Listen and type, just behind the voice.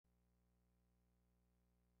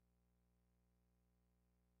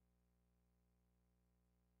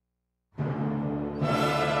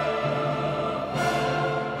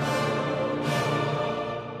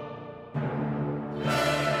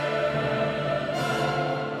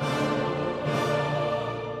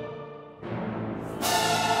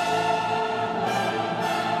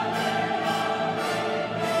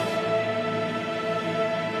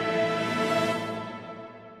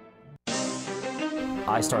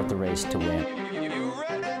I start the race to win.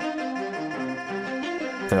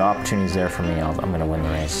 If the opportunity's there for me, I'm going to win the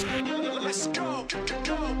race.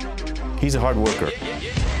 He's a hard worker.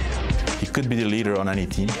 He could be the leader on any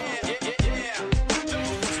team.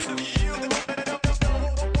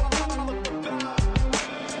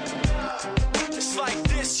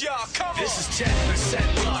 This is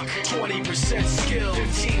 10% luck, 20% skill,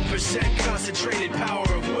 15% concentrated power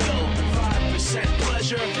of will, 5%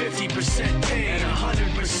 pleasure, 50% pain, and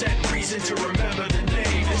 100% reason to remember the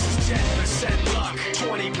name. This is 10% luck,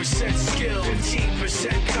 20% skill,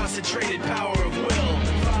 15% concentrated power of will,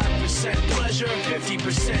 5% pleasure,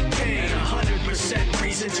 50% pain, and 100%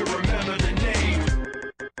 reason to remember the name.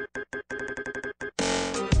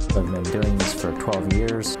 I've been doing this for 12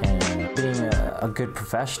 years, and being a good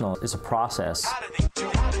professional is a process.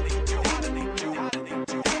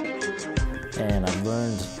 And I've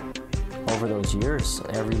learned over those years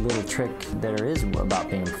every little trick there is about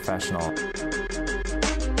being a professional.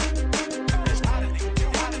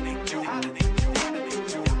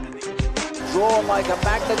 Drawn like a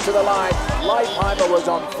magnet to the line, Leipheimer was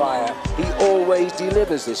on fire. He always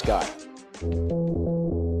delivers, this guy.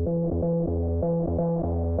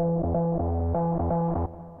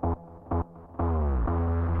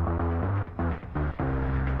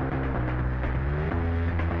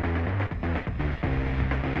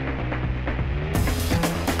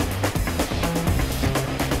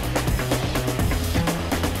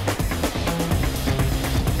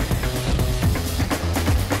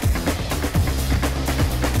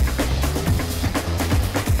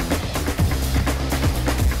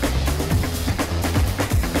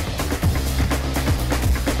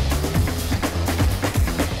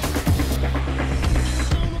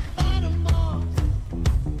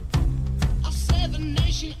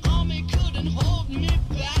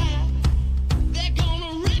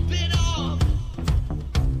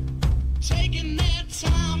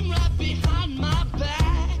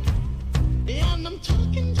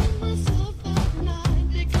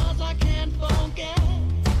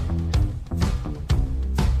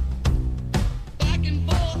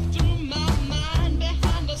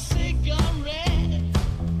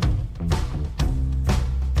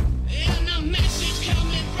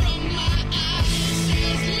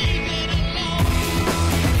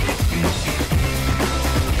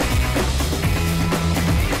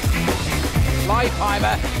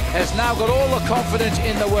 Leipheimer has now got all the confidence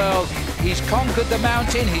in the world. He's conquered the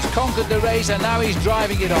mountain, he's conquered the race, and now he's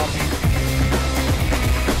driving it on.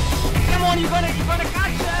 Come on, you're gonna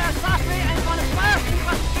catch Safri and you're gonna burst in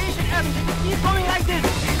classification, Evans. Keep going like this.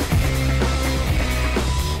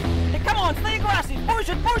 Hey, come on, stay aggressive. Push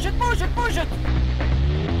it, push it, push it, push it.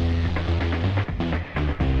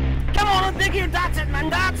 Come on, dig here. That's it, man.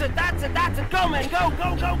 That's it, that's it, that's it. Go, man. Go,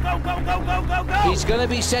 go, go, go, go, go, go, go, go. He's going to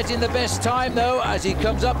be setting the best time, though, as he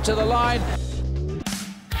comes up to the line.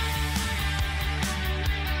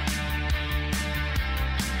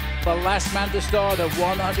 The last man to start at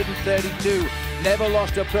 132. Never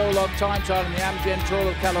lost a prologue time trial in the Amgen Tour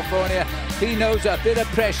of California. He knows a bit of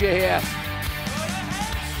pressure here.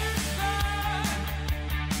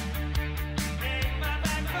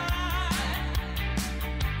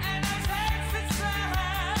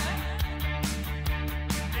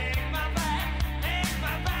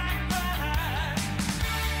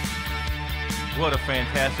 What a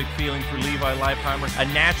fantastic feeling for Levi Leipheimer. A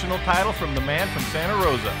national title from the man from Santa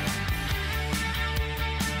Rosa.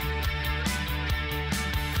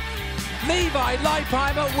 Levi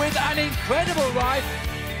Leipheimer with an incredible ride.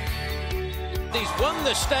 He's won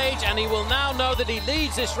the stage and he will now know that he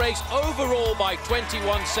leads this race overall by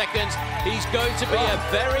 21 seconds. He's going to be a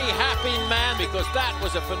very happy man because that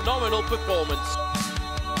was a phenomenal performance.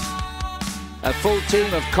 A full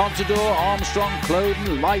team of Contador, Armstrong,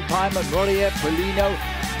 Cloden, Leipheimer, Moria, Polino,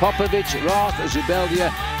 Popovic, Rath,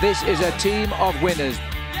 Zubeldia. This is a team of winners.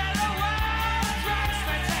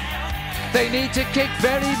 They need to kick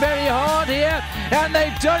very, very hard here, and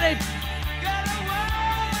they've done it.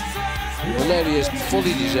 Valeri is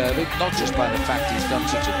fully deserving, not just by the fact he's done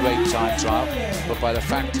such a great time trial, but by the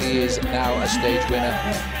fact he is now a stage winner.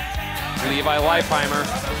 Levi Leipheimer,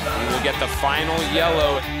 he will get the final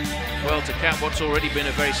yellow. Well, to cap what's already been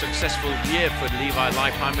a very successful year for Levi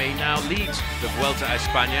Leipheimer, he now leads the Vuelta a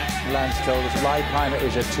España. Lance told us Leipheimer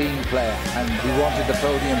is a team player, and he wanted the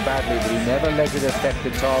podium badly, but he never let it affect the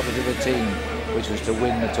target of the team, which was to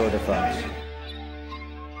win the Tour de France.